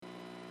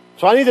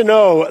So I need to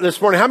know this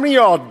morning, how many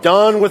of y'all are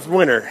done with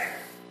winter?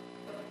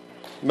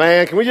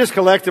 Man, can we just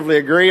collectively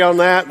agree on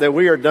that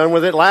we are done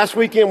with it? Last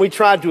weekend we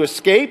tried to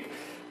escape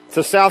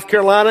to South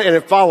Carolina and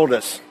it followed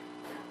us.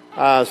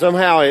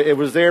 Somehow it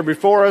was there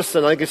before us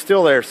and I think it's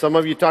still there. Some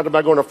of you talked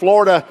about going to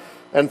Florida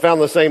and found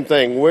the same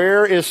thing.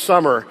 Where is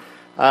summer?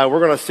 We're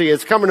going to see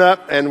it's coming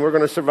up and we're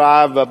going to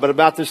survive. But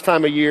about this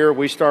time of year,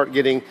 we start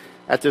getting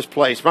at this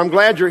place. But I'm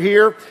glad you're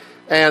here.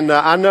 And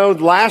I know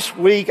last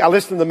week I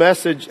listened to the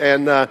message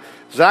and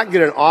Zach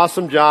did an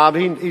awesome job.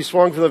 He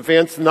swung for the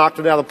fence and knocked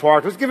it out of the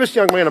park. Let's give this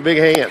young man a big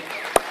hand.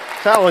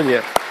 I'm telling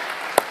you.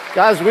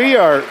 Guys, we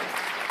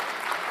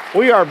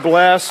are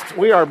blessed.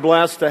 We are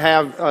blessed to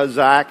have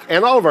Zach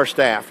and all of our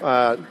staff,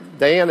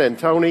 Dan and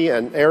Tony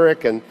and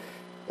Eric and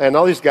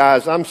all these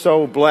guys. I'm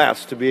so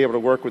blessed to be able to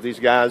work with these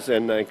guys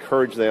and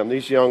encourage them.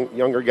 These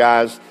younger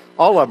guys,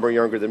 all of them are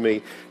younger than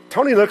me.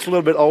 Tony looks a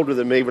little bit older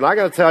than me, but I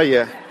got to tell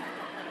you,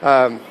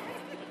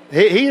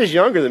 he is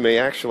younger than me,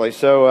 actually.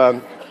 So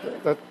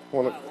I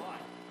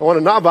want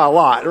to not by a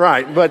lot,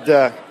 right? But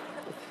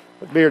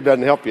beard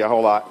doesn't help you a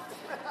whole lot.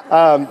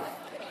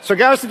 So,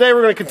 guys, today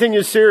we're going to continue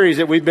a series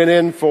that we've been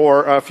in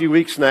for a few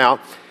weeks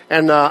now.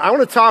 And I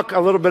want to talk a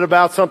little bit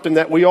about something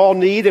that we all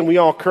need and we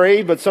all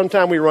crave, but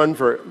sometimes we run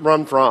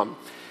from.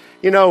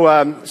 You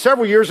know,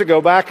 several years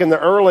ago, back in the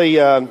early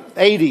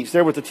 80s,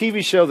 there was a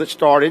TV show that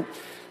started,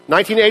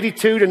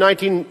 1982 to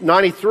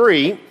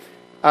 1993.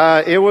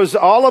 It was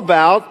all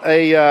about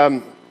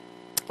a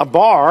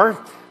bar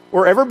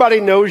where everybody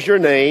knows your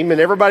name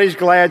and everybody's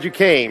glad you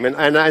came.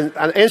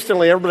 And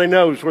instantly everybody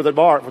knows what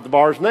the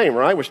bar's name,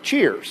 right? It was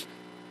Cheers.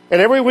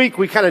 And every week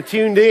we kind of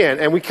tuned in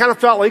and we kind of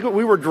felt like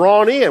we were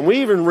drawn in.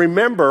 We even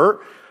remember,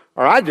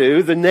 or I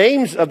do, the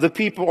names of the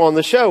people on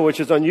the show,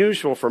 which is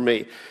unusual for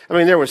me. I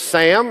mean, there was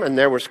Sam and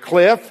there was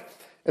Cliff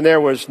and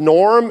there was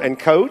Norm and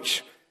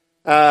Coach.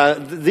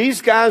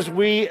 These guys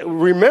we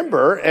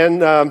remember,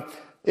 and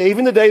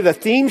even today the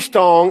theme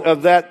song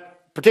of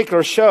that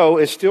particular show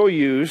is still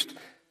used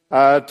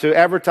to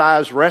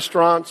advertise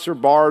restaurants or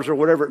bars or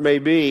whatever it may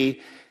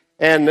be.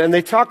 And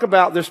they talk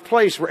about this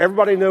place where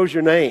everybody knows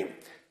your name.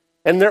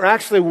 And they're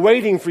actually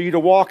waiting for you to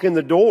walk in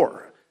the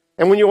door.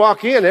 And when you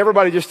walk in,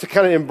 everybody just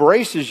kind of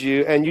embraces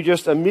you and you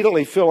just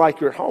immediately feel like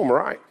you're at home,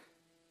 right?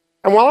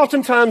 And while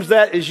oftentimes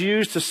that is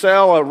used to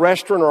sell a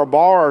restaurant or a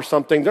bar or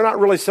something, they're not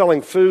really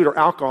selling food or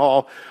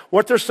alcohol.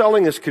 What they're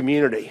selling is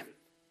community.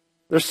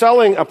 They're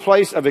selling a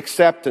place of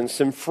acceptance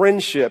and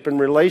friendship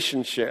and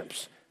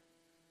relationships.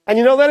 And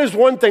you know, that is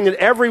one thing that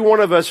every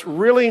one of us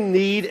really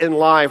need in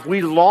life.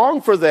 We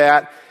long for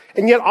that,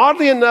 and yet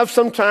oddly enough,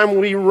 sometimes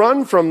we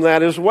run from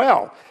that as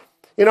well.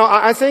 You know,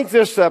 I think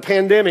this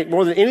pandemic,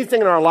 more than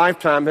anything in our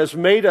lifetime, has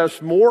made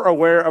us more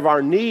aware of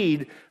our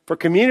need for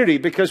community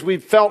because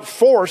we've felt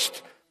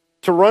forced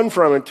to run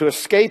from it, to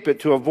escape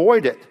it, to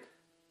avoid it.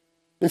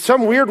 In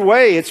some weird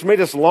way, it's made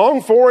us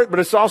long for it, but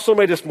it's also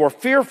made us more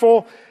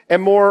fearful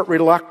and more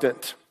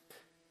reluctant.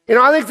 You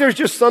know, I think there's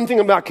just something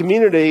about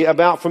community,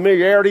 about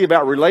familiarity,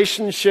 about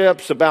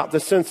relationships, about the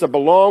sense of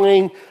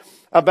belonging,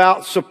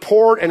 about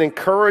support and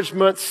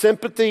encouragement,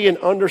 sympathy and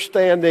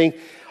understanding.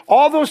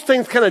 All those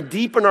things kind of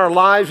deepen our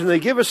lives and they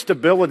give us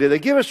stability. They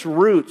give us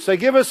roots. They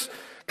give us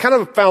kind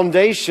of a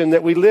foundation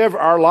that we live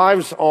our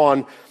lives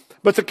on.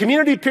 But the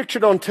community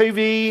pictured on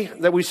TV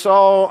that we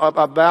saw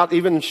about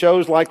even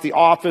shows like The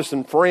Office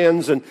and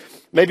Friends and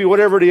maybe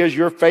whatever it is,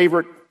 your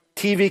favorite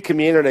TV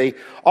community,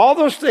 all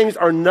those things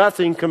are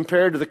nothing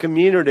compared to the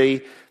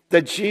community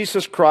that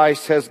Jesus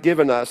Christ has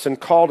given us and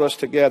called us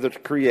together to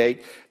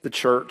create the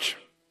church.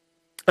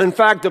 In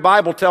fact, the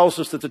Bible tells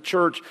us that the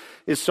church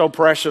is so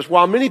precious.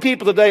 While many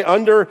people today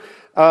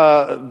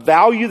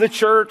value the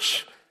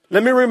church,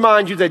 let me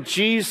remind you that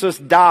Jesus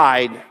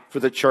died for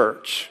the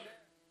church.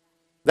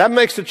 That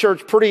makes the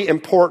church pretty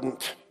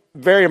important,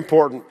 very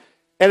important.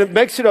 And it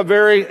makes it a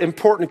very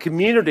important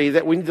community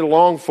that we need to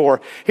long for.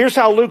 Here's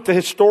how Luke, the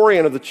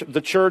historian of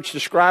the church,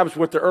 describes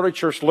what the early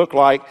church looked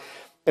like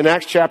in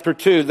Acts chapter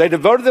 2. They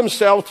devoted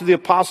themselves to the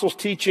apostles'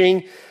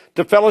 teaching,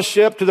 to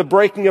fellowship, to the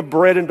breaking of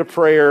bread, and to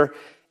prayer.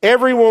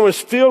 Everyone was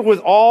filled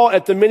with awe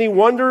at the many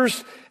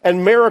wonders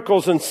and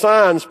miracles and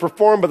signs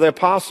performed by the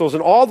apostles.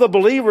 And all the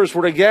believers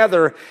were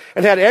together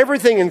and had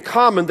everything in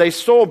common. They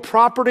sold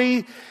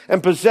property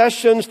and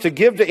possessions to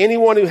give to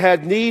anyone who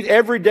had need.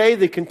 Every day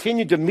they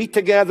continued to meet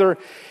together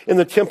in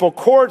the temple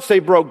courts. They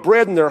broke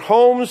bread in their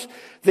homes.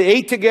 They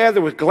ate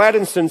together with glad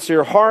and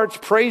sincere hearts,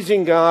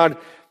 praising God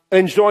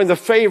and enjoying the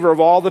favor of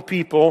all the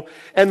people.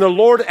 And the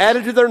Lord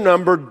added to their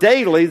number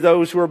daily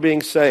those who were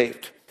being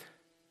saved.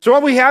 So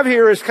what we have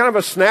here is kind of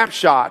a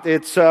snapshot.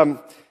 It's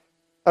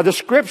a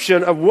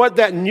description of what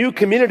that new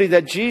community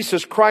that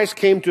Jesus Christ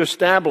came to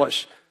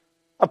establish.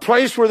 A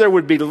place where there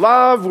would be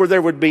love, where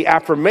there would be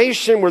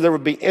affirmation, where there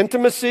would be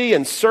intimacy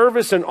and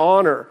service and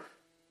honor.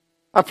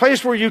 A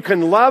place where you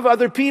can love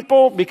other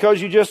people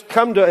because you just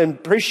come to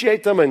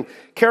appreciate them and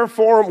care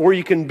for them, where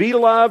you can be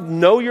loved,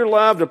 know you're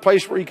loved, a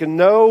place where you can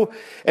know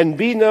and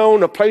be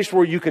known, a place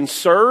where you can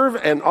serve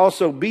and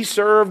also be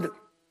served,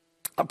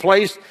 a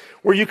place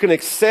where you can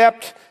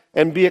accept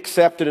and be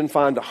accepted and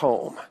find a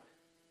home.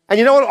 And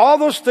you know what? All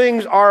those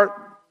things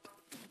are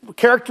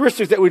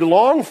characteristics that we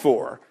long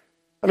for.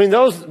 I mean,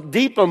 those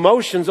deep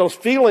emotions, those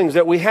feelings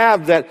that we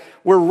have, that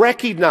we're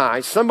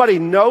recognized. Somebody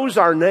knows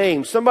our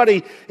name.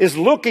 Somebody is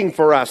looking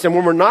for us. And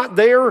when we're not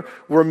there,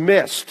 we're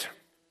missed.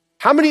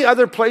 How many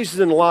other places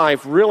in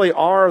life really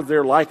are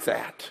there like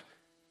that?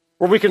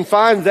 Where we can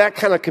find that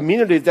kind of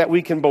community that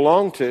we can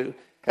belong to.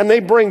 And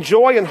they bring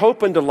joy and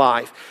hope into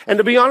life. And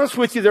to be honest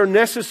with you, they're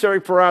necessary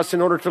for us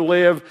in order to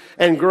live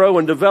and grow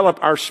and develop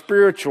our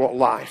spiritual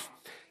life.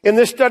 In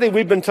this study,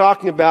 we've been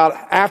talking about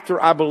after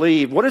I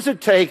believe. What does it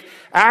take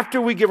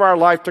after we give our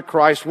life to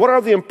Christ? What are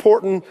the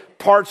important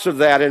parts of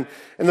that? And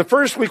in the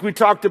first week, we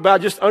talked about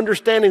just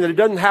understanding that it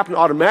doesn't happen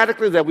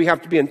automatically, that we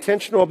have to be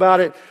intentional about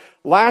it.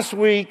 Last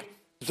week,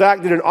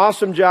 Zach did an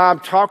awesome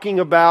job talking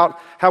about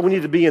how we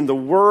need to be in the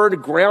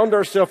Word, ground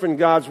ourselves in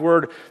God's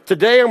Word.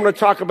 Today, I'm going to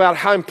talk about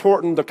how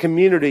important the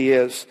community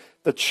is,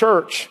 the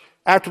church,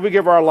 after we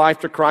give our life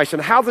to Christ,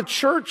 and how the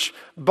church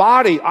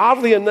body,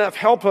 oddly enough,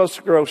 help us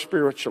grow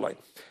spiritually.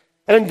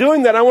 And in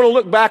doing that, I want to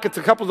look back at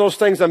a couple of those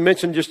things I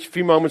mentioned just a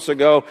few moments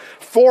ago.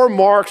 4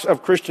 marks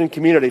of Christian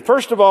community.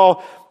 First of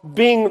all,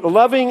 being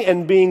loving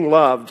and being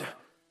loved.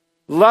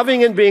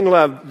 Loving and being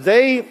loved.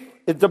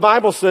 The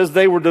Bible says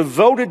they were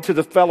devoted to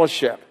the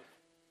fellowship.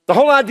 The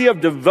whole idea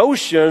of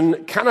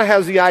devotion kind of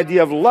has the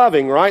idea of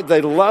loving, right?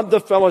 They love the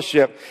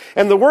fellowship.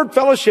 And the word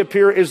fellowship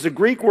here is the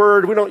Greek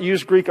word. We don't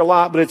use Greek a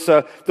lot, but it's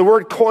the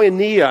word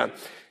koinonia.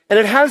 And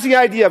it has the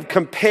idea of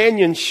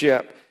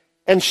companionship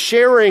and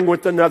sharing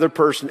with another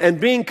person and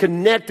being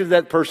connected to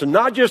that person.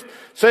 Not just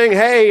saying,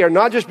 hey, or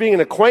not just being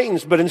an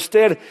acquaintance, but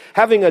instead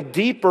having a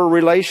deeper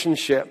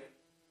relationship.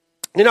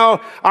 You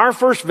know, our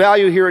first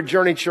value here at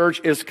Journey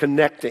Church is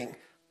connecting.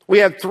 We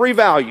have 3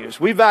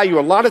 values. We value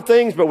a lot of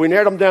things, but we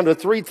narrowed them down to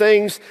 3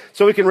 things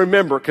so we can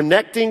remember: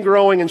 connecting,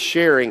 growing, and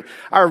sharing.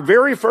 Our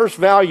very first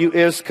value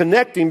is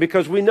connecting,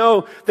 because we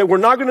know that we're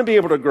not going to be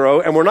able to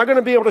grow and we're not going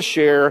to be able to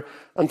share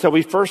until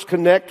we first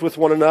connect with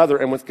one another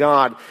and with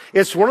God.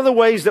 It's one of the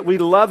ways that we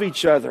love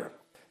each other,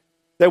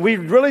 that we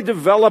really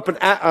develop an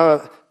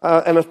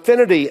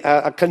affinity,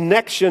 a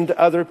connection to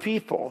other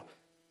people.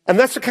 And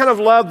that's the kind of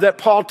love that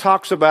Paul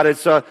talks about.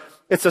 It's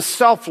a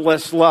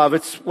selfless love.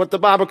 It's what the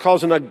Bible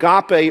calls an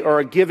agape, or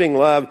a giving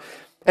love.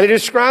 And he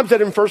describes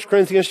that in 1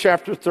 Corinthians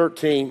chapter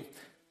 13.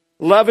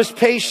 Love is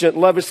patient.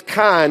 Love is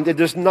kind. It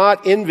does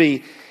not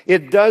envy.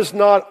 It does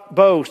not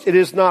boast. It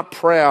is not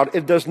proud.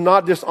 It does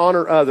not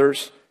dishonor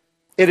others.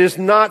 It is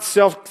not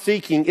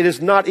self-seeking. It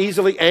is not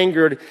easily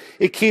angered.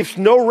 It keeps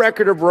no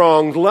record of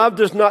wrongs. Love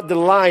does not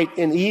delight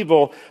in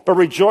evil, but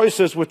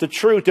rejoices with the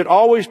truth. It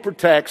always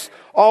protects,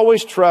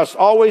 always trusts,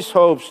 always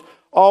hopes,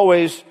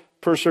 always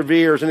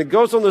perseveres. And it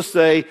goes on to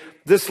say,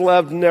 this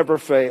love never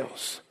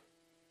fails.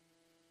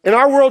 In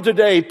our world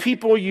today,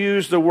 people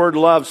use the word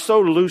love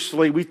so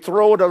loosely. We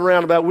throw it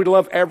around about we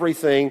love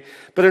everything.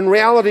 But in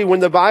reality,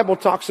 when the Bible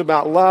talks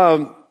about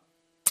love,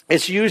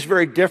 it's used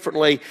very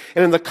differently.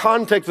 And in the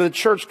context of the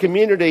church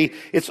community,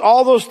 it's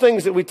all those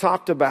things that we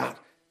talked about.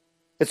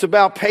 It's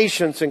about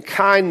patience and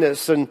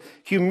kindness and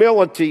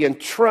humility and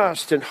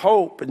trust and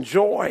hope and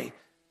joy.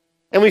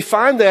 And we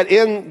find that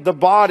in the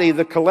body,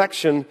 the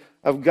collection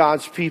of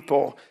God's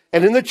people.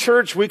 And in the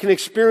church, we can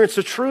experience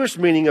the truest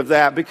meaning of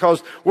that,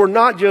 because we're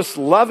not just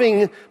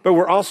loving, but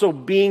we're also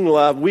being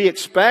loved. We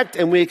expect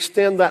and we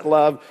extend that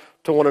love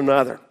to one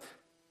another.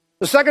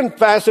 The second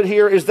facet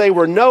here is they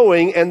were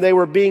knowing and they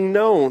were being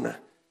known.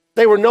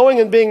 They were knowing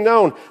and being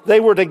known.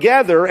 They were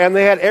together and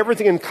they had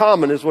everything in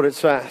common, is what it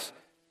says.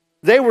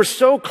 They were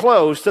so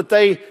close that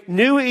they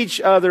knew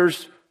each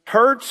other's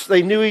hurts,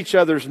 they knew each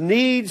other's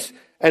needs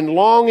and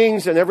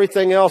longings and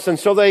everything else. And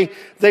so they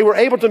were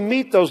able to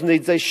meet those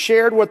needs. They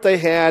shared what they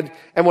had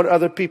and what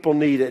other people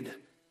needed.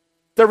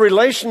 Their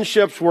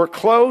relationships were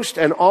close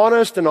and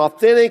honest and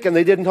authentic, and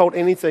they didn't hold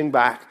anything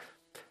back.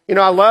 You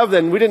know, I love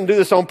that, and we didn't do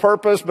this on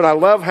purpose, but I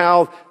love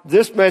how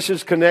this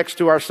message connects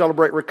to our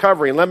Celebrate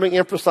Recovery. And let me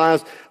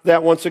emphasize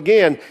that once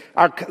again.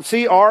 Our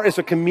CR is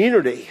a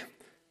community,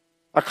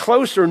 a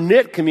closer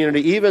knit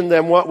community even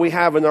than what we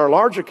have in our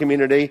larger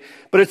community,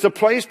 but it's a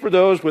place for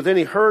those with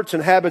any hurts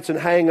and habits and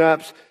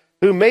hang-ups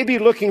who may be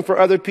looking for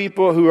other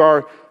people who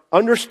are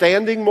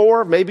understanding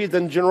more maybe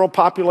than general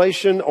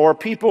population, or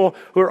people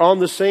who are on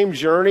the same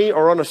journey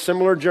or on a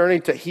similar journey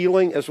to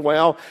healing as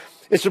well.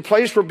 It's a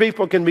place where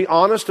people can be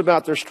honest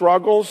about their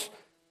struggles.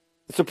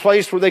 It's a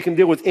place where they can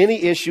deal with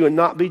any issue and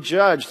not be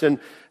judged. And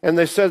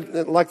they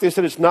said, like they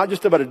said, it's not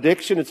just about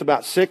addiction. It's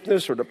about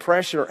sickness or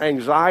depression or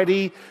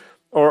anxiety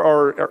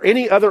or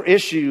any other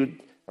issue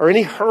or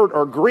any hurt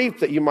or grief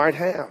that you might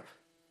have.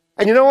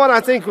 And you know what? I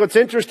think what's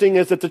interesting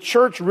is that the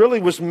church really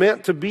was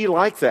meant to be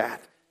like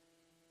that.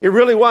 It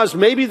really was.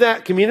 Maybe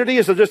that community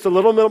is just a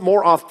little bit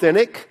more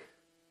authentic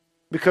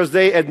because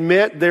they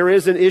admit there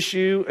is an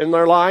issue in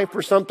their life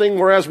or something,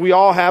 whereas we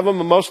all have them,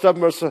 and most of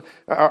them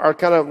are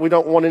kind of, we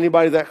don't want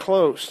anybody that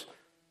close.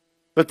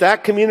 But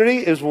that community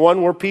is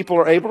one where people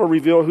are able to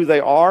reveal who they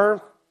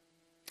are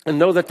and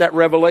know that that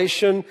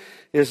revelation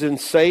is in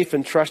safe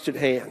and trusted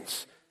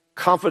hands,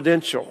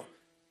 confidential.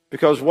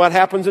 because what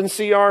happens in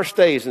CR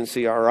stays in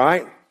CR,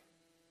 right?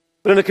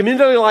 But in a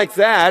community like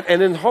that,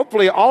 and in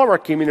hopefully all of our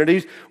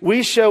communities,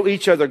 we show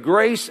each other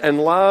grace and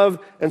love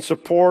and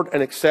support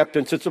and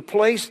acceptance. It's a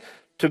place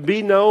to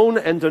be known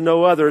and to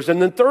know others.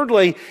 And then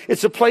thirdly,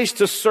 it's a place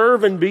to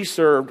serve and be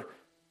served.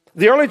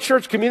 The early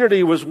church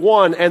community was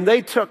one, and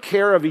they took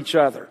care of each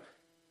other.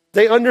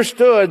 They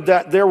understood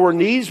that there were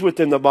needs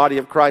within the body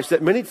of Christ,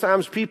 that many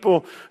times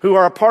people who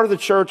are a part of the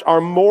church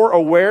are more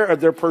aware of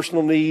their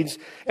personal needs,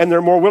 and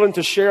they're more willing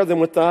to share them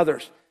with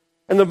others.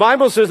 And the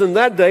Bible says in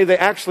that day, they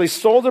actually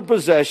sold their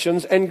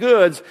possessions and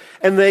goods,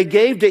 and they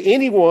gave to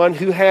anyone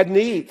who had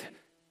need.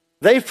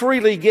 They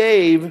freely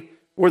gave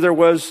where there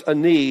was a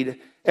need,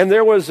 and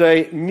there was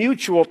a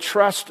mutual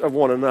trust of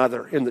one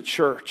another in the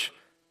church.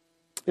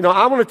 You know,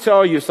 I want to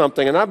tell you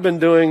something, and I've been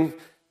doing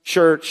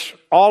church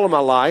all of my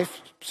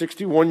life,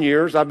 61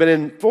 years. I've been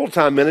in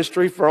full-time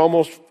ministry for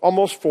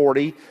almost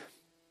 40.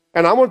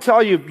 And I want to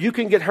tell you, you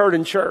can get hurt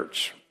in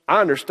church. I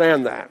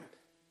understand that.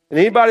 And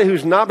anybody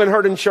who's not been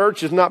hurt in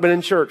church has not been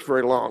in church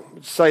very long.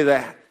 Let's say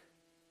that.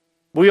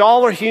 We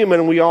all are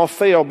human and we all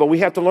fail, but we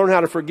have to learn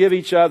how to forgive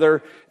each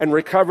other and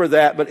recover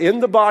that. But in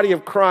the body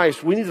of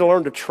Christ, we need to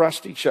learn to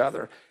trust each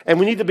other. And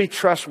we need to be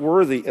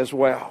trustworthy as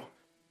well.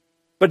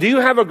 But do you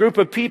have a group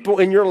of people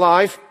in your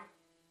life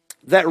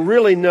that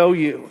really know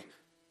you,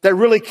 that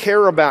really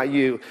care about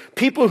you,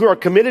 people who are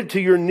committed to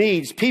your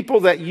needs,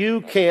 people that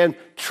you can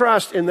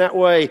trust in that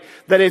way,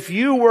 that if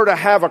you were to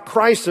have a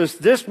crisis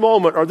this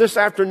moment or this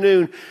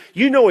afternoon,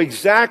 you know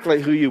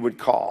exactly who you would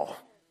call,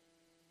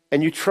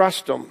 and you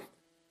trust them,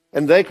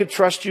 and they could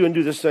trust you and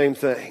do the same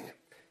thing.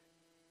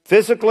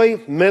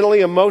 Physically,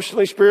 mentally,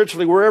 emotionally,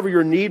 spiritually, wherever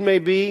your need may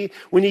be,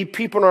 we need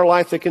people in our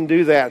life that can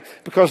do that,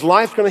 because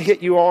life's going to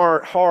hit you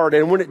hard.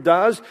 And when it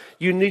does,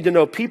 you need to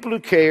know people who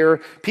care,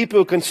 people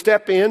who can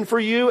step in for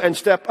you and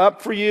step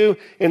up for you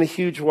in a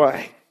huge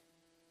way.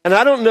 And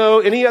I don't know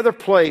any other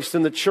place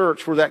in the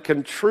church where that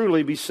can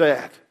truly be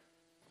said.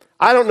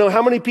 I don't know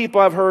how many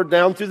people I've heard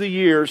down through the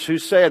years who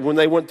said when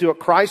they went through a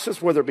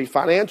crisis, whether it be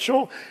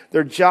financial,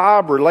 their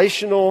job,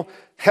 relational,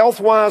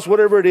 health-wise,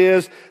 whatever it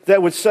is,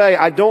 that would say,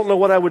 I don't know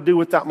what I would do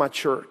without my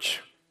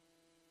church.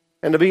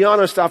 And to be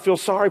honest, I feel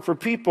sorry for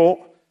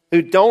people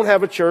who don't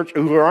have a church,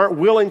 who aren't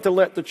willing to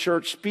let the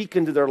church speak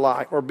into their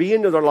life or be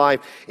into their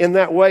life in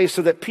that way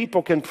so that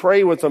people can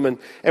pray with them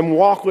and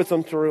walk with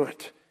them through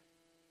it.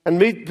 And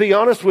be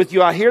honest with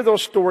you, I hear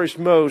those stories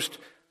most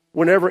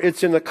whenever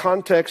it's in the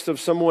context of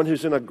someone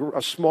who's in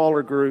a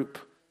smaller group.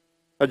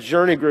 A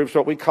journey group is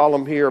what we call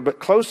them here, but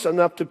close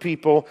enough to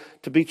people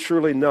to be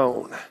truly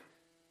known.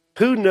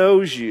 Who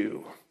knows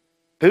you?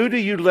 Who do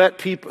you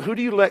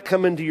let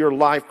come into your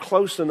life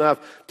close enough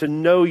to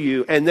know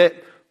you and that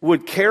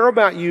would care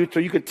about you so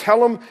you could tell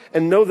them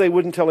and know they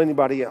wouldn't tell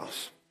anybody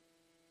else?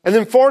 And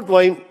then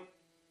fourthly,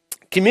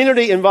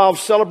 community involves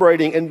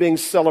celebrating and being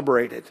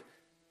celebrated.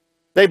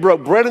 They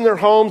broke bread in their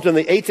homes and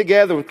they ate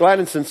together with glad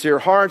and sincere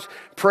hearts,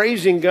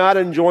 praising God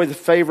and enjoying the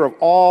favor of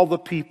all the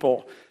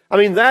people. I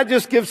mean, that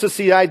just gives us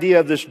the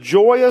idea of this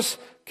joyous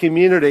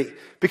community,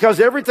 because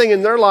everything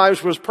in their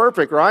lives was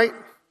perfect, right?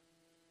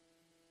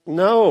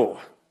 No,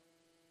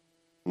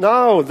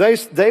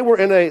 they were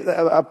in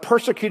a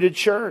persecuted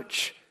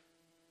church.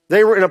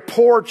 They were in a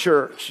poor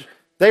church.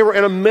 They were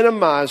in a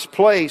minimized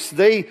place.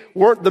 They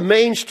weren't the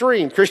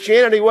mainstream.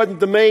 Christianity wasn't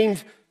the main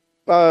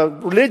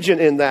religion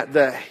in that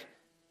day.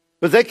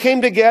 But they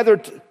came together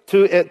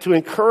to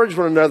encourage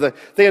one another.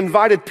 They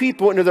invited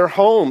people into their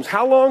homes.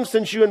 How long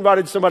since you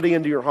invited somebody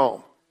into your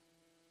home?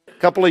 A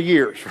couple of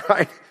years,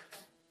 right?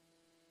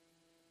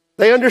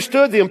 They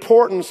understood the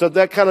importance of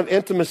that kind of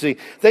intimacy.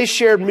 They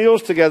shared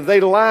meals together.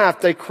 They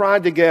laughed. They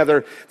cried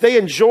together. They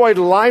enjoyed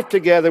life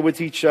together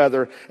with each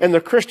other and the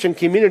Christian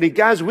community.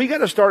 Guys, we got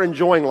to start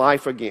enjoying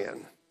life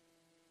again.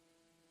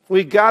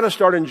 We got to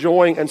start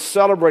enjoying and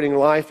celebrating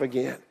life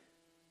again.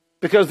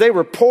 Because they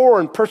were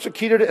poor and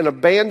persecuted and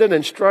abandoned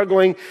and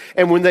struggling.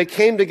 And when they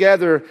came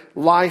together,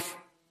 life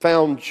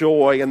found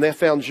joy, and they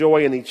found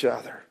joy in each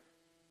other.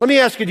 Let me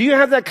ask you, do you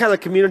have that kind of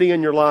community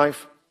in your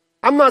life?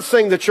 I'm not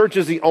saying the church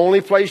is the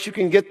only place you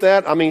can get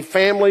that. I mean,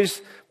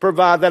 families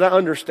provide that. I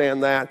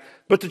understand that.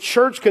 But the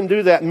church can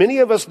do that. Many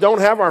of us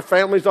don't have our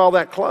families all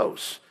that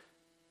close.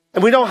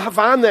 And we don't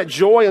find that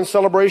joy and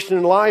celebration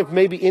in life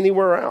maybe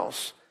anywhere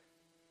else.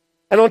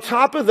 And on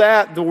top of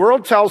that, the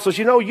world tells us,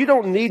 you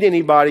don't need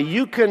anybody.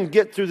 You can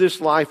get through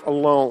this life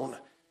alone.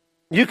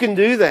 You can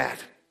do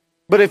that.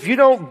 But if you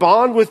don't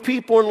bond with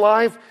people in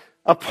life,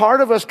 a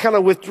part of us kind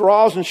of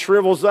withdraws and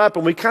shrivels up,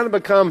 and we kind of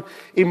become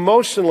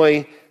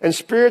emotionally and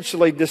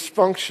spiritually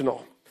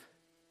dysfunctional.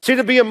 See,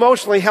 to be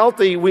emotionally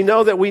healthy, we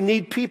know that we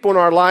need people in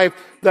our life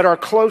that are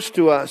close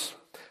to us.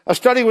 A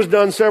study was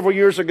done several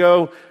years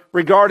ago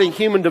regarding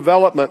human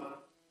development,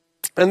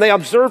 and they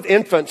observed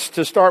infants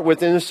to start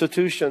with in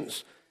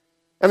institutions.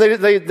 And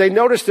they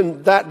noticed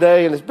in that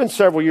day, and it's been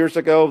several years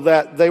ago,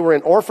 that they were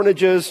in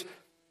orphanages,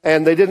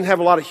 and they didn't have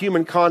a lot of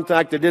human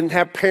contact. They didn't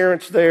have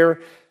parents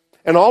there.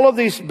 And all of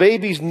these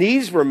babies'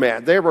 needs were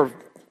met. They were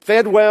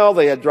fed well.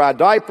 They had dry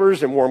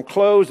diapers and warm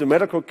clothes and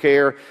medical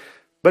care.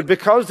 But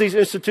because these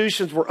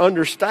institutions were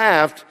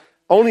understaffed,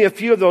 only a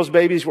few of those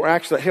babies were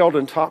actually held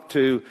and talked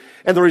to.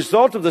 And the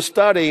result of the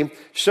study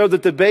showed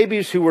that the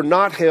babies who were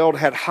not held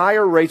had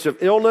higher rates of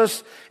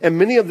illness, and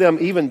many of them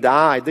even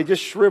died. They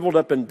just shriveled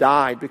up and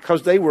died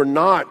because they were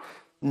not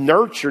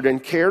nurtured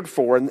and cared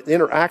for and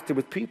interacted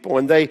with people.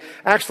 And they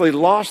actually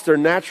lost their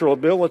natural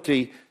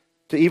ability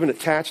to even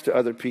attach to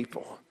other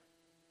people.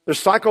 Their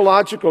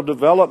psychological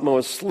development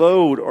was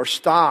slowed or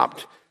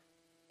stopped,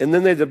 and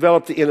then they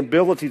developed the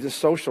inability to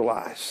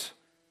socialize.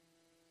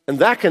 And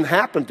that can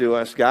happen to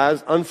us,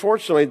 guys.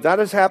 Unfortunately, that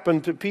has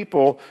happened to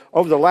people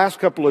over the last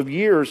couple of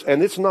years,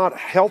 and it's not a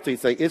healthy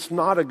thing. It's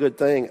not a good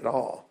thing at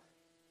all.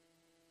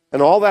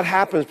 And all that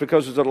happens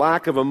because there's a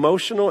lack of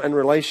emotional and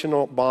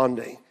relational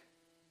bonding.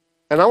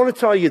 And I want to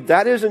tell you,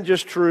 that isn't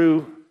just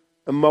true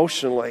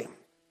emotionally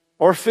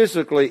or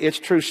physically. It's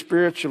true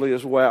spiritually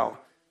as well.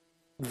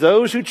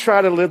 Those who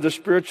try to live the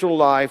spiritual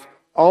life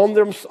on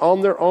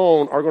their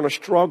own are going to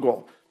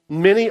struggle.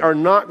 Many are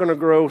not going to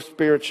grow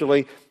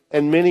spiritually,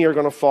 and many are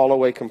going to fall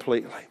away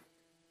completely.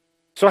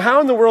 So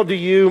how in the world do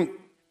you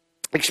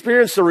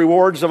experience the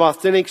rewards of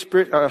authentic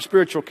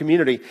spiritual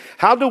community?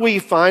 How do we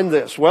find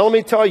this? Well, let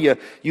me tell you,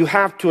 you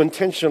have to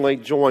intentionally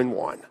join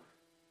one.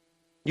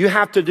 You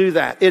have to do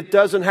that. It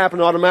doesn't happen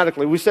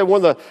automatically. We said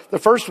the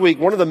first week,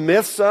 one of the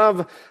myths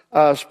of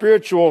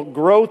spiritual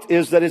growth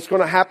is that it's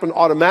going to happen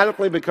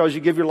automatically because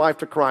you give your life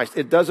to Christ.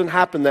 It doesn't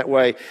happen that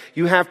way.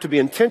 You have to be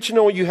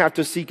intentional. You have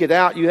to seek it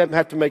out. You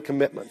have to make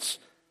commitments.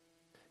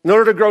 In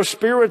order to grow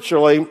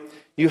spiritually,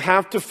 you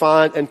have to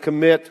find and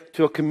commit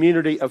to a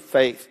community of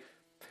faith.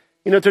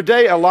 You know,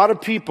 today, a lot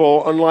of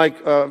people,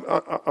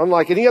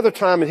 unlike any other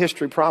time in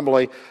history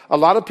probably, a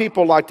lot of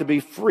people like to be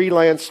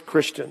freelance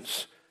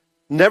Christians.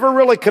 Never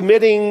really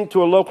committing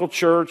to a local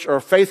church or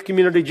a faith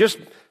community, just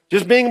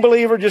being a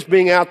believer, just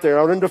being out there.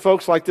 I run into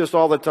folks like this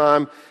all the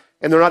time,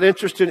 and they're not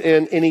interested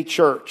in any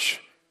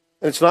church.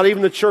 And it's not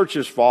even the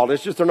church's fault.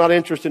 It's just they're not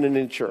interested in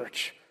any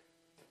church.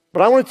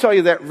 But I want to tell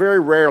you that very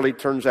rarely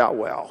turns out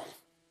well.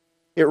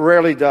 It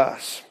rarely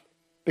does.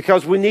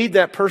 Because we need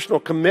that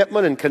personal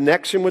commitment and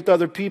connection with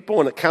other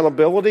people and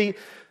accountability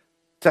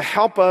to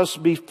help us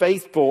be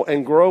faithful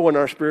and grow in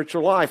our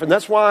spiritual life. And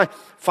that's why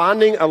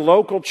finding a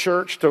local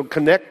church to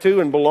connect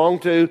to and belong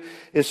to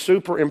is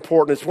super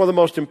important. It's one of the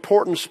most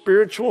important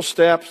spiritual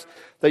steps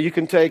that you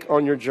can take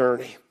on your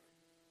journey.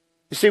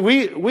 You see,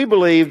 we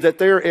believe that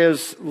there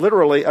is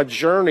literally a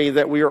journey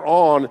that we are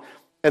on,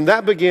 and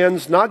that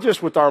begins not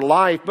just with our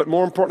life, but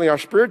more importantly, our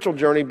spiritual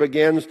journey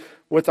begins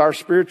with our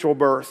spiritual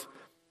birth.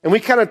 And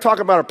we kind of talk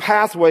about a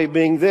pathway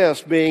being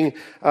this, begin.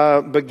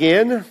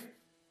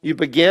 You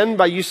begin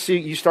by you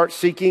start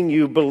seeking,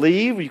 you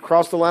believe, you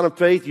cross the line of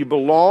faith, you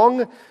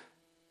belong,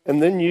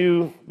 and then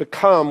you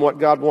become what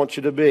God wants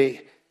you to be.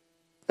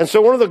 And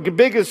so one of the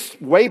biggest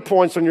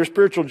waypoints on your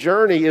spiritual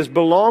journey is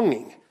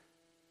belonging.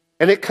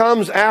 And it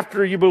comes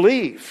after you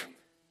believe.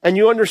 And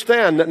you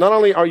understand that not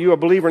only are you a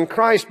believer in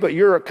Christ, but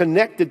you're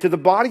connected to the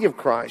body of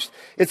Christ.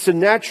 It's the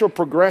natural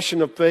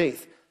progression of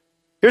faith.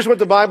 Here's what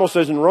the Bible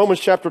says in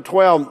Romans chapter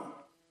 12.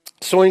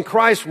 So in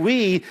Christ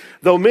we,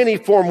 though many,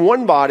 form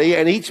one body,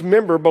 and each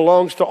member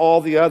belongs to all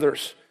the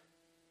others.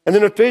 And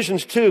then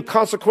Ephesians 2,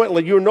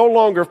 consequently, you are no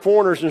longer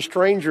foreigners and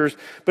strangers,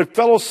 but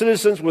fellow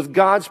citizens with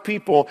God's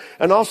people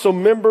and also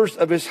members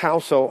of his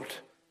household.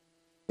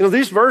 You know,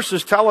 these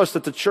verses tell us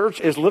that the church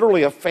is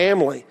literally a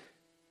family,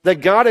 that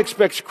God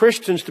expects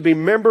Christians to be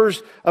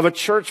members of a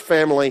church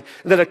family,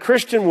 and that a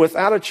Christian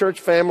without a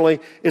church family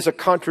is a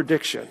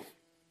contradiction.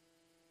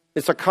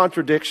 It's a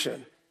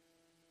contradiction.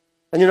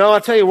 And you know,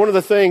 I'll tell you, one of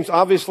the things,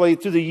 obviously,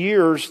 through the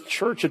years,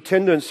 church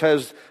attendance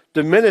has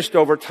diminished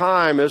over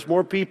time as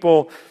more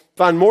people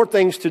find more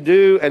things to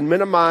do and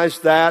minimize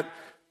that.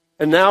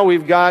 And now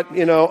we've got,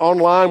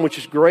 online, which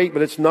is great,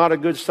 but it's not a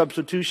good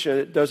substitution.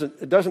 It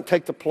doesn't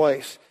take the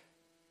place.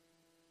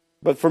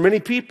 But for many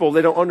people,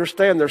 they don't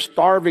understand. They're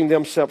starving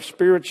themselves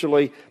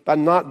spiritually by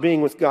not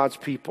being with God's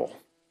people.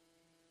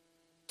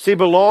 See,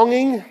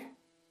 belonging,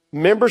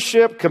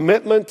 membership,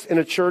 commitment in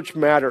a church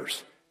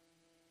matters.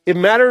 It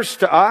matters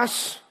to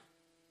us.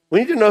 We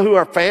need to know who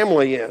our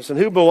family is and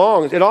who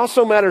belongs. It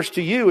also matters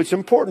to you. It's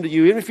important to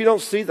you, even if you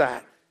don't see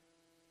that.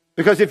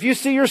 Because if you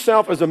see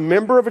yourself as a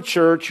member of a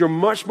church, you're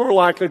much more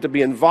likely to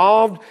be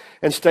involved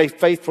and stay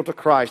faithful to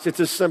Christ. It's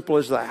as simple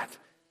as that.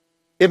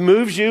 It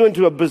moves you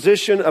into a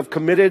position of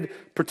committed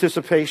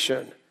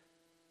participation.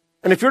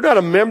 And if you're not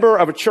a member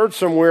of a church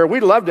somewhere,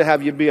 we'd love to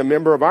have you be a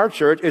member of our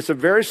church. It's a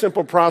very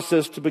simple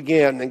process to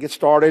begin and get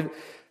started.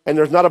 And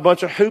there's not a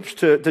bunch of hoops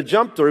to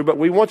jump through, but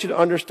we want you to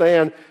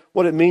understand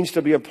what it means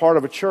to be a part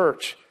of a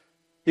church.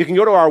 You can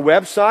go to our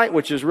website,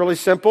 which is really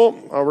simple.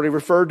 I already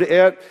referred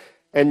to it.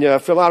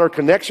 And fill out our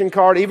connection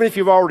card. Even if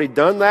you've already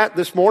done that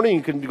this morning,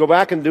 you can go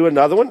back and do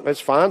another one. That's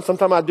fine.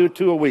 Sometimes I do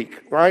 2 a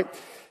week, right?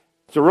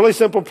 It's a really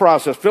simple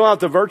process. Fill out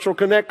the virtual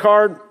connect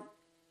card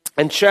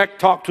and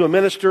talk to a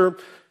minister.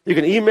 You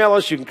can email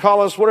us, you can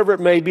call us, whatever it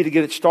may be to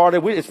get it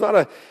started. It's not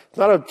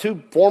a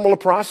too formal a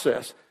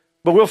process.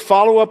 But we'll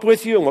follow up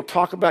with you and we'll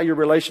talk about your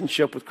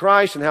relationship with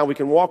Christ and how we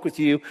can walk with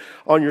you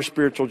on your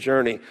spiritual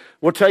journey.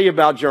 We'll tell you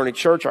about Journey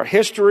Church, our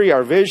history,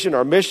 our vision,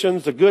 our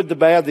missions, the good, the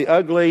bad, the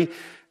ugly,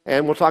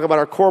 and we'll talk about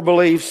our core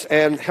beliefs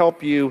and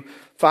help you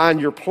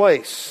find your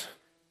place.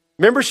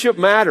 Membership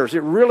matters.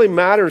 It really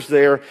matters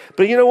there.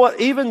 But you know what?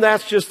 Even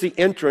that's just the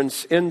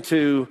entrance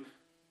into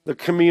the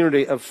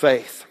community of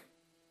faith,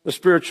 the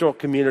spiritual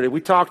community. We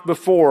talked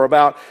before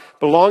about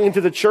belonging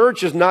to the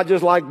church is not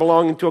just like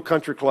belonging to a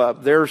country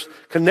club. There's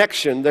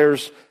connection,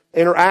 there's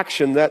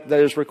interaction that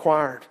is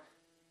required.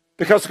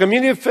 Because the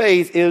community of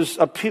faith is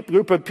a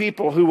group of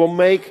people who will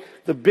make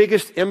the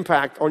biggest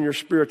impact on your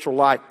spiritual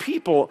life.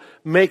 People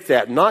make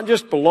that, not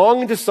just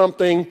belonging to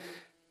something,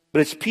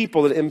 but it's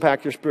people that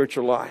impact your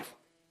spiritual life.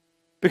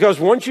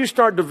 Because once you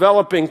start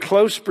developing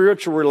close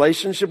spiritual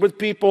relationship with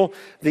people,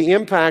 the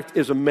impact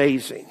is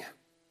amazing.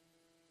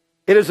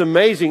 It is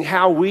amazing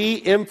how we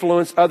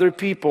influence other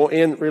people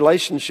in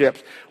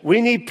relationships. We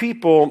need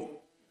people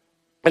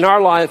in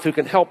our life who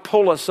can help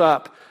pull us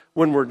up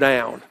when we're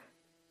down.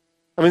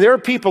 I mean, there are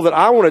people that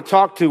I want to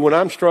talk to when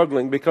I'm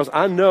struggling because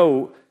I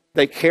know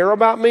they care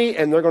about me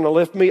and they're going to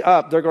lift me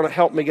up. They're going to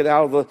help me get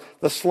out of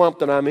the slump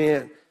that I'm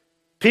in.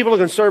 People who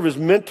can serve as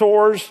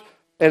mentors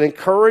and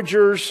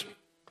encouragers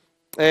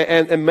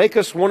and make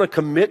us want to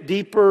commit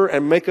deeper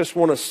and make us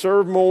want to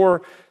serve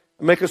more,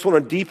 make us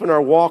want to deepen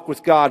our walk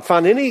with God.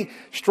 Find any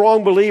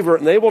strong believer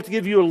and they will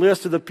give you a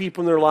list of the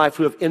people in their life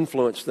who have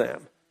influenced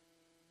them,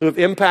 who have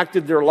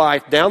impacted their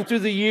life down through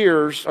the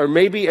years or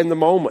maybe in the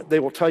moment. They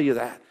will tell you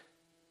that.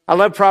 I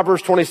love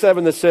Proverbs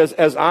 27 that says,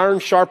 as iron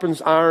sharpens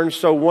iron,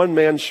 so one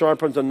man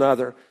sharpens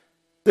another.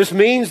 This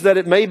means that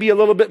it may be a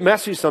little bit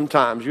messy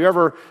sometimes. You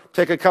ever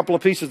take a couple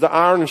of pieces of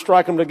iron and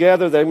strike them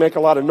together? They make a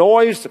lot of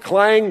noise, the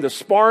clang, the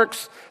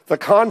sparks, the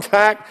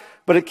contact,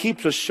 but it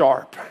keeps us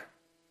sharp.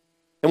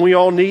 And we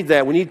all need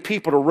that. We need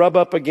people to rub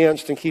up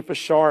against and keep us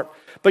sharp.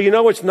 But you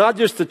know, it's not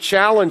just the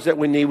challenge that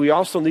we need. We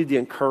also need the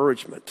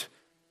encouragement.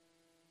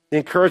 The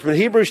encouragement.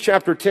 Hebrews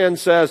chapter 10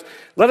 says,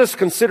 let us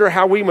consider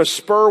how we must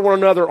spur one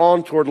another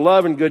on toward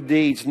love and good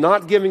deeds,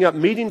 not giving up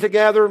meeting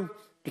together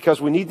because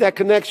we need that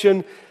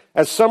connection,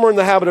 as some are in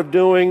the habit of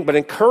doing, but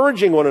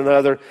encouraging one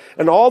another,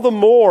 and all the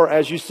more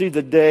as you see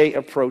the day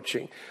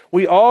approaching.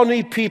 We all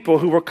need people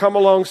who will come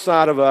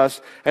alongside of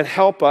us and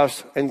help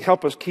us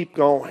keep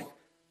going.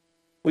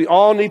 We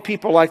all need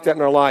people like that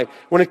in our life.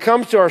 When it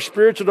comes to our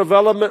spiritual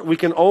development, we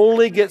can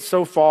only get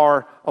so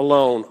far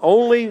alone,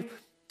 only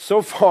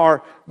so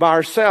far by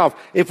ourselves.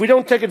 If we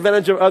don't take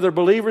advantage of other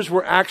believers,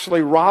 we're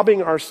actually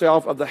robbing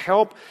ourselves of the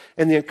help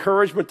and the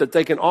encouragement that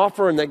they can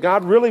offer and that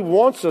God really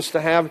wants us to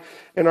have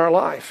in our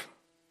life.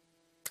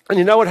 And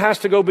you know, it has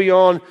to go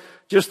beyond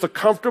just the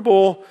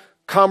comfortable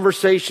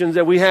conversations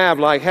that we have,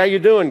 like, how you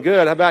doing?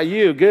 Good. How about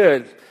you?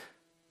 Good.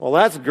 Well,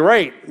 that's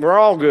great. We're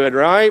all good,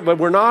 right? But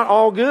we're not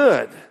all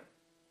good.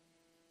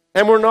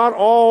 And we're not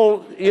all,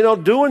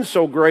 doing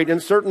so great in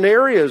certain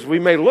areas. We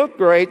may look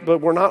great,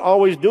 but we're not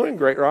always doing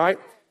great, right?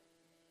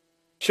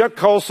 Chuck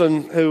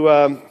Colson, who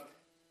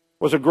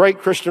was a great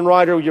Christian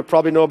writer, you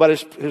probably know about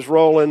his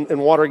role in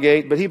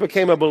Watergate, but he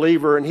became a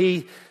believer and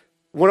he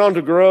went on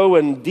to grow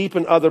and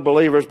deepen other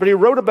believers. But he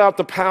wrote about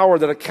the power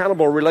that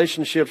accountable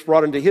relationships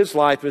brought into his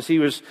life as he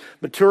was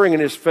maturing in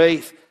his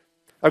faith.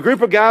 A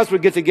group of guys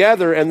would get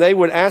together and they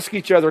would ask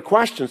each other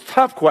questions,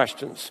 tough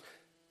questions,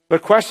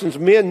 but questions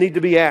men need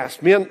to be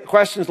asked.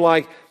 Questions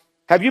like,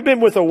 have you been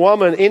with a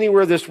woman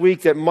anywhere this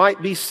week that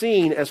might be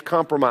seen as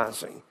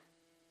compromising?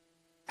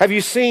 Have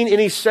you seen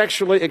any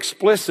sexually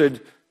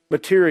explicit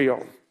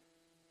material?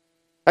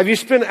 Have you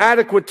spent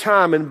adequate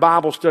time in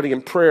Bible study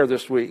and prayer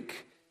this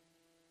week?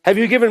 Have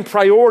you given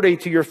priority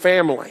to your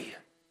family?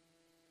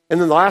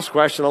 And then the last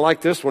question, I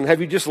like this one.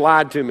 Have you just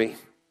lied to me?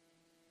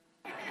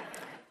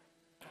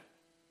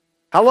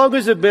 How long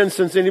has it been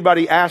since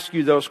anybody asked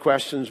you those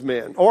questions,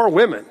 men or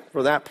women,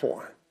 for that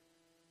point?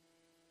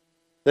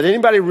 That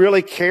anybody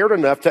really cared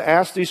enough to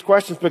ask these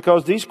questions?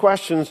 Because these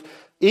questions,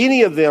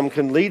 any of them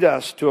can lead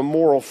us to a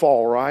moral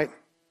fall, right?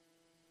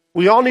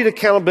 We all need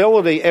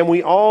accountability, and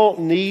we all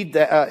need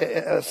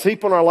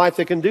people in our life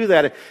that can do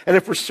that. And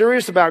if we're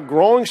serious about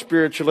growing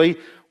spiritually,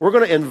 we're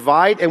going to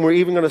invite and we're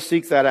even going to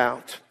seek that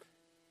out.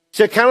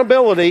 See,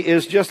 accountability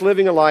is just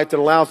living a life that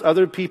allows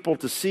other people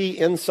to see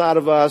inside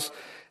of us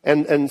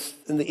and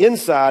the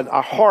inside,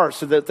 our hearts,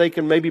 so that they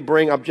can maybe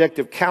bring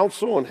objective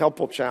counsel and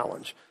helpful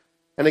challenge.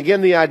 And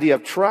again, the idea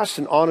of trust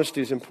and honesty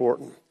is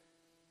important.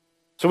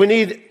 So we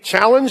need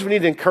challenge, we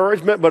need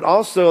encouragement, but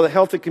also the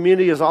healthy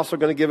community is also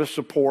going to give us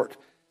support.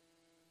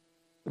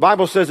 The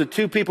Bible says that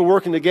two people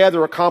working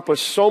together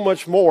accomplish so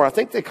much more. I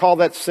think they call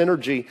that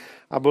synergy,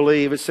 I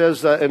believe. It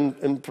says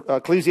in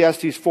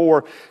Ecclesiastes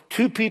 4,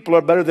 two people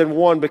are better than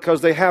one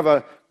because they have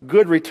a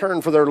good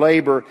return for their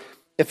labor.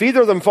 If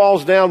either of them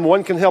falls down,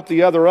 one can help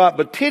the other up,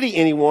 but pity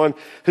anyone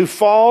who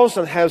falls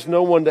and has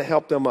no one to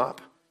help them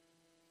up.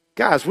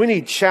 Guys, we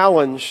need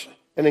challenge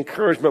and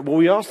encouragement, but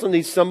we also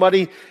need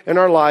somebody in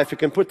our life who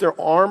can put their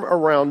arm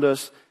around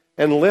us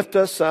and lift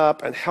us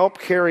up and help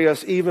carry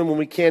us even when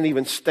we can't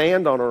even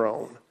stand on our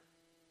own.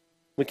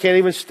 We can't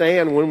even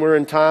stand when we're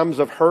in times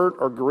of hurt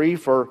or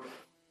grief or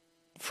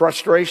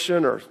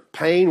frustration or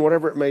pain,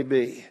 whatever it may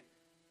be.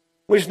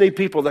 We just need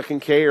people that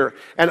can care.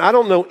 And I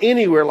don't know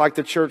anywhere like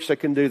the church that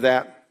can do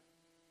that.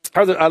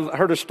 I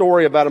heard a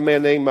story about a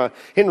man named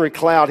Henry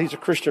Cloud. He's a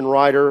Christian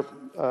writer,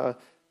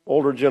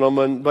 older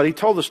gentleman. But he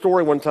told the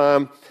story one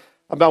time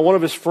about one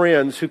of his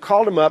friends who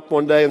called him up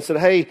one day and said,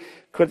 hey,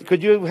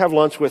 could you have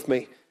lunch with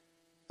me?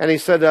 And he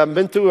said, I've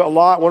been through a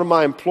lot. One of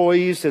my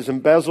employees has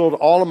embezzled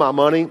all of my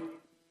money.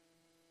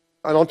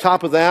 And on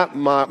top of that,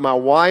 my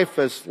wife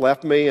has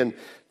left me and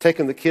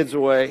taken the kids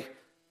away.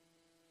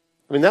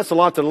 I mean, that's a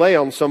lot to lay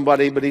on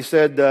somebody, but he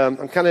said,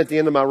 I'm kind of at the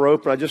end of my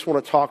rope and I just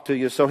want to talk to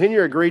you. So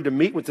Henry agreed to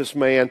meet with this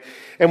man.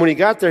 And when he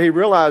got there, he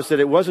realized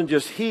that it wasn't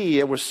just he,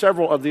 it was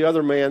several of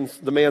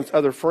the man's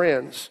other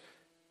friends.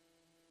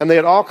 And they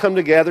had all come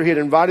together. He had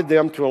invited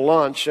them to a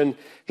lunch and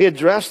he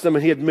addressed them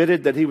and he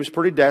admitted that he was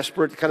pretty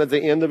desperate, kind of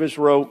the end of his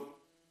rope.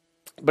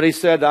 But he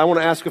said, I want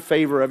to ask a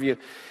favor of you.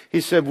 He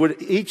said, would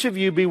each of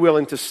you be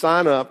willing to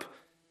sign up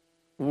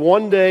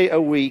one day a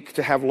week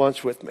to have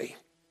lunch with me?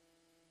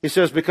 He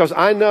says, because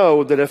I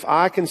know that if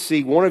I can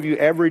see one of you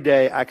every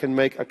day, I can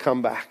make a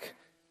comeback.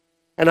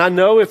 And I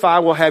know if I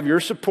will have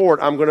your support,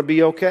 I'm going to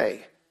be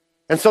okay.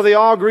 And so they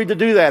all agreed to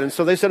do that. And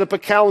so they set up a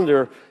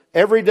calendar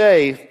every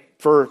day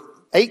for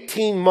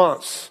 18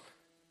 months.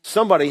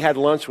 Somebody had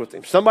lunch with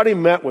him. Somebody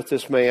met with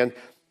this man.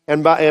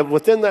 And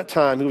within that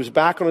time, he was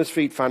back on his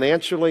feet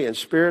financially and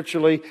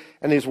spiritually,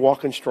 and he's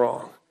walking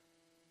strong.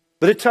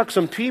 But it took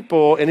some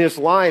people in his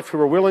life who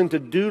were willing to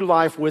do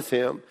life with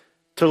him,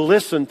 to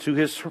listen to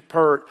his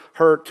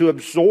hurt, to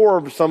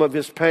absorb some of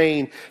his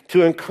pain,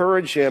 to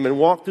encourage him and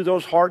walk through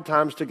those hard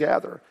times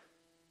together.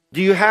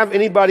 Do you have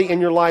anybody in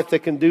your life that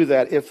can do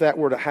that if that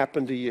were to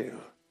happen to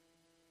you?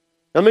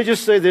 Let me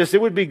just say this.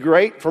 It would be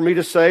great for me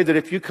to say that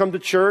if you come to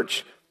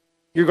church,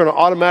 you're going to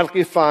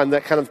automatically find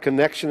that kind of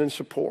connection and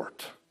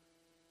support.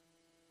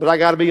 But I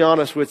got to be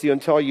honest with you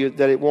and tell you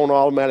that it won't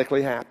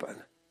automatically happen.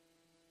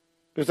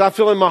 Because I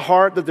feel in my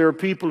heart that there are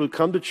people who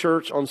come to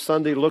church on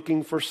Sunday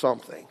looking for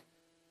something.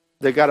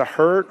 They got a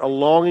hurt, a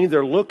longing.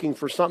 They're looking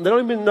for something. They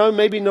don't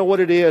even know what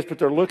it is, but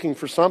they're looking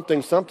for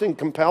something. Something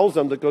compels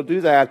them to go do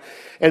that.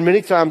 And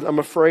many times I'm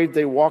afraid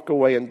they walk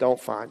away and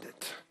don't find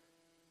it.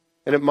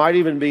 And it might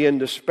even be in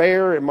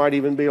despair. It might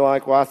even be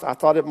like, well, I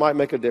thought it might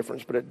make a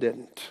difference, but it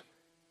didn't.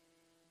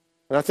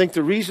 And I think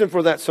the reason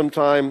for that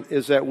sometimes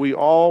is that we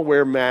all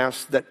wear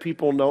masks that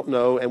people don't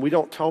know, and we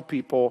don't tell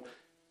people.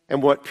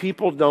 And what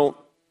people don't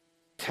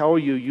tell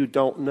you, you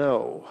don't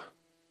know.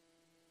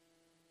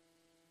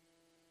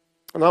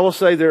 And I will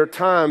say there are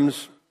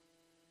times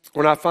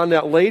when I find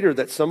out later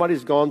that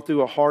somebody's gone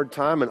through a hard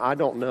time and I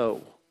don't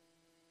know.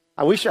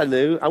 I wish I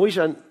knew.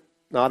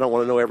 No, I don't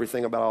want to know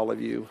everything about all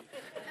of you.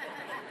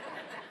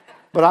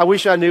 But I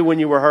wish I knew when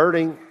you were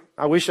hurting.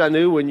 I wish I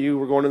knew when you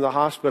were going to the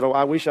hospital.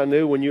 I wish I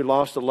knew when you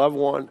lost a loved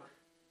one.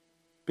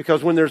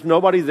 Because when there's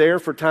nobody there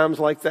for times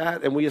like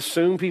that and we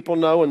assume people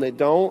know and they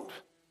don't,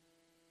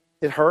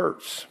 it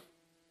hurts.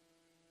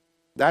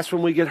 That's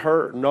when we get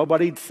hurt.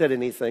 Nobody said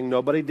anything.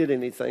 Nobody did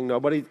anything.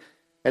 Nobody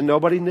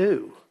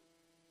knew.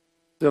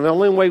 The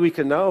only way we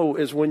can know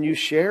is when you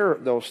share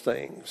those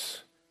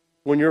things.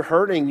 When you're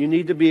hurting, you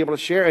need to be able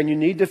to share, and you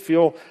need to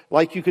feel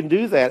like you can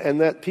do that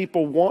and that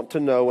people want to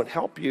know and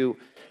help you,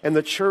 and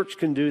the church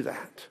can do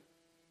that.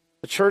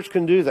 The church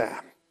can do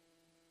that.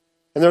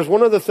 And there's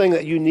one other thing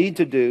that you need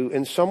to do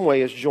in some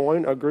way is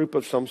join a group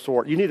of some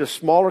sort. You need a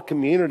smaller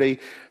community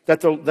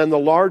than the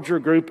larger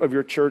group of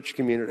your church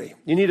community.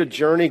 You need a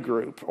journey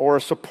group or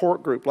a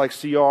support group like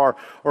CR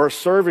or a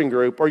serving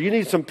group, or you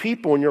need some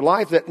people in your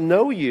life that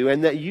know you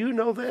and that you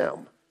know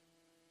them.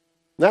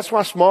 And that's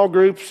why small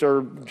groups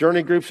or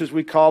journey groups, as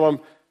we call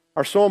them,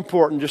 are so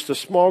important. Just a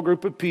small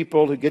group of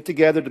people who get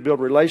together to build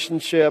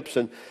relationships.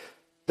 And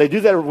they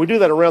do that. We do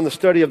that around the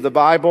study of the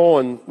Bible,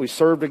 and we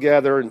serve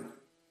together.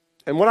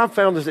 And what I've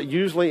found is that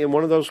usually in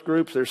one of those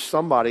groups, there's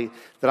somebody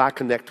that I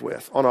connect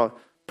with on a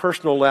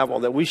personal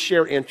level that we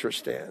share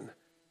interest in.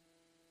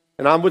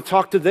 And I would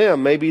talk to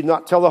them, maybe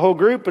not tell the whole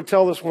group, but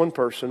tell this one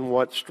person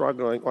what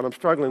I'm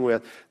struggling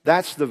with.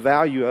 That's the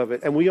value of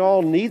it. And we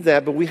all need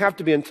that, but we have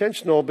to be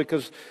intentional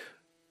because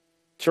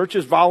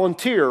churches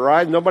volunteer,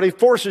 right? Nobody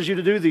forces you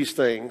to do these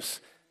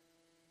things.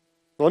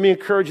 Let me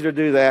encourage you to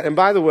do that. And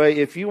by the way,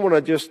 if you want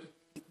to just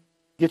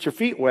get your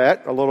feet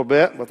wet a little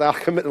bit without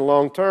committing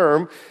long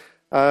term,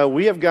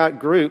 we have got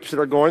groups that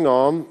are going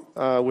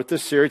on with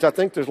this series. I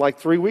think there's like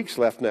 3 weeks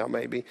left now,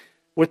 maybe,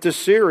 with this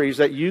series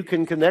that you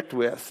can connect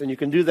with. And you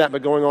can do that by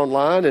going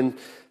online and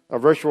a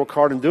virtual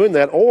card and doing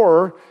that.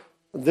 Or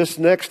this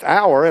next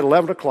hour at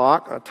 11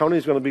 o'clock,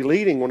 Tony's going to be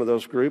leading one of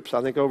those groups,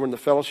 I think over in the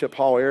fellowship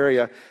hall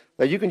area,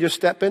 that you can just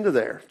step into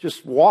there.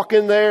 Just walk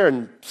in there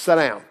and sit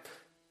down.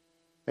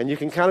 And you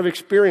can kind of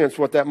experience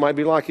what that might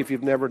be like if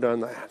you've never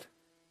done that.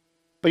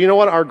 But you know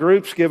what? Our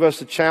groups give us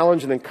the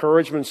challenge and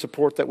encouragement and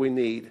support that we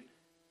need.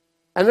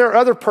 And there are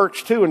other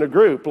perks too in the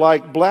group,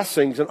 like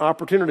blessings and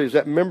opportunities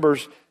that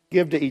members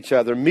give to each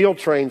other, meal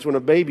trains when a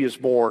baby is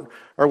born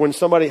or when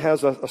somebody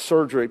has a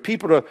surgery,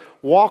 people to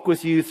walk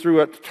with you through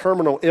a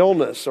terminal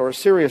illness or a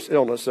serious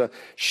illness, a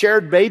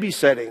shared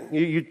babysitting.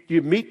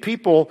 You meet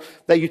people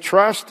that you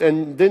trust,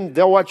 and then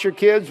they'll watch your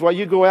kids while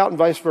you go out and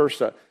vice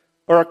versa.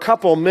 Or a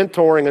couple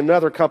mentoring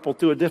another couple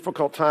through a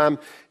difficult time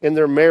in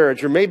their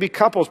marriage, or maybe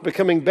couples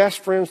becoming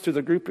best friends through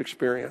the group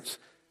experience.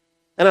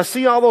 And I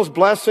see all those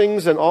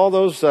blessings and all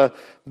those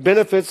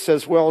benefits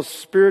as well as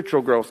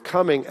spiritual growth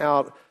coming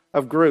out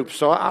of groups.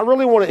 So I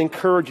really want to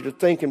encourage you to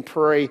think and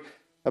pray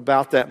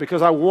about that,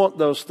 because I want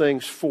those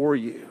things for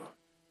you.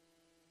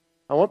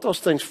 I want those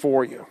things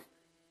for you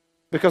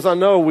because I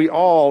know we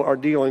all are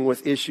dealing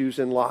with issues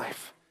in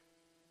life.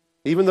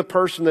 Even the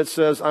person that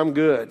says, I'm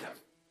good.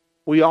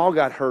 We all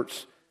got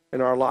hurts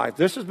in our life.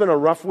 This has been a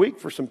rough week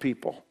for some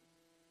people.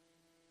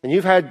 And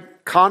you've had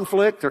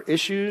conflict or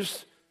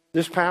issues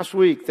this past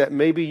week that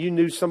maybe you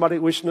knew somebody,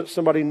 wishing that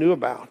somebody knew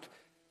about.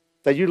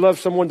 That you'd love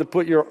someone to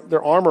put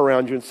their arm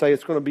around you and say,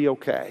 it's going to be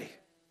okay.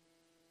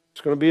 It's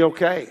going to be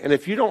okay. And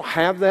if you don't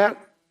have that,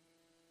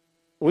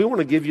 we want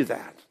to give you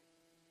that.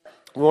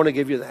 We want to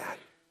give you that.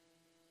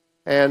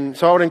 And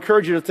so I would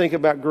encourage you to think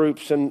about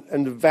groups and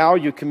to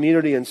value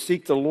community and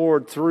seek the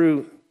Lord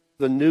through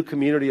the new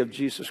community of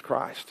Jesus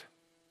Christ.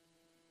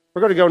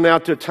 We're going to go now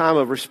to a time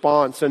of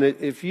response. And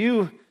if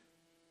you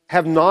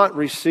have not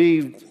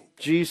received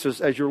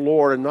Jesus as your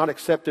Lord and not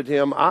accepted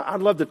Him,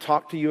 I'd love to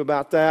talk to you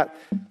about that,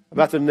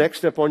 about the next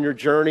step on your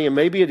journey. And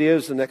maybe it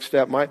is the next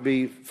step, might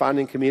be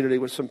finding community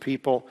with some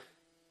people.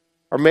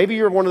 Or maybe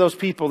you're one of those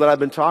people that I've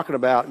been talking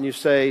about and you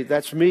say,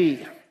 that's me.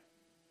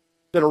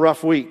 It's been a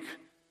rough week.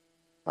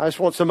 I just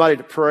want somebody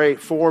to pray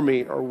for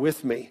me or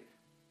with me.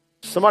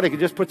 Somebody could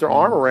just put their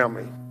arm around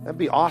me. That'd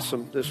be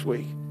awesome this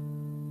week.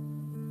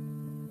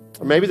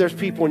 Or maybe there's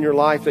people in your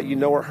life that you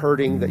know are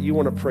hurting that you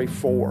want to pray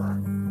for.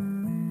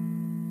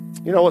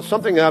 You know, it's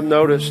something I've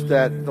noticed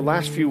that the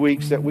last few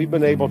weeks that we've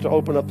been able to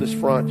open up this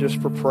front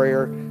just for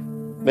prayer.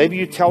 Maybe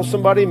you tell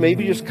somebody,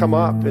 maybe you just come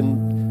up.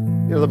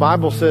 And, you know, the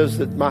Bible says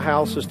that my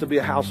house is to be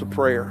a house of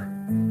prayer.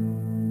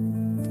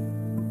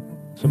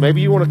 So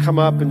maybe you want to come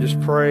up and just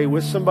pray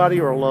with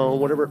somebody or alone,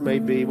 whatever it may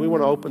be. We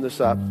want to open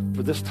this up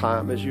for this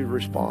time as you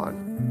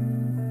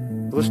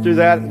respond. Let's do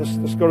that.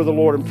 Let's go to the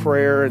Lord in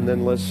prayer, and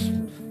then let's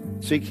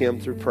seek Him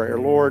through prayer.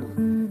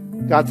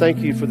 Lord, God, thank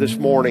you for this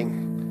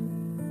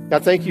morning.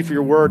 God, thank you for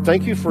your word.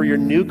 Thank you for your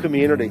new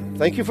community.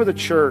 Thank you for the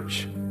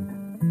church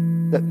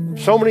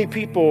that so many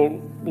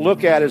people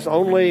look at as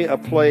only a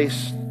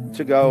place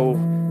to go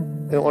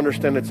and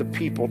understand it's a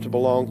people to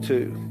belong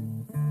to.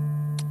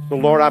 So,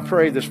 Lord, I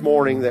pray this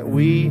morning that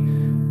we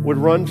would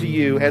run to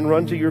you and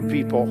run to your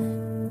people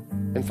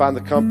and find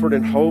the comfort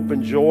and hope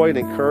and joy and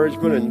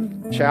encouragement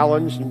and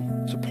challenge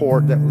and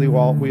support that we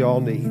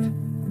all need.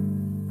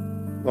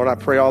 Lord, I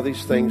pray all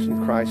these things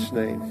in Christ's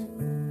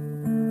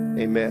name.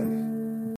 Amen.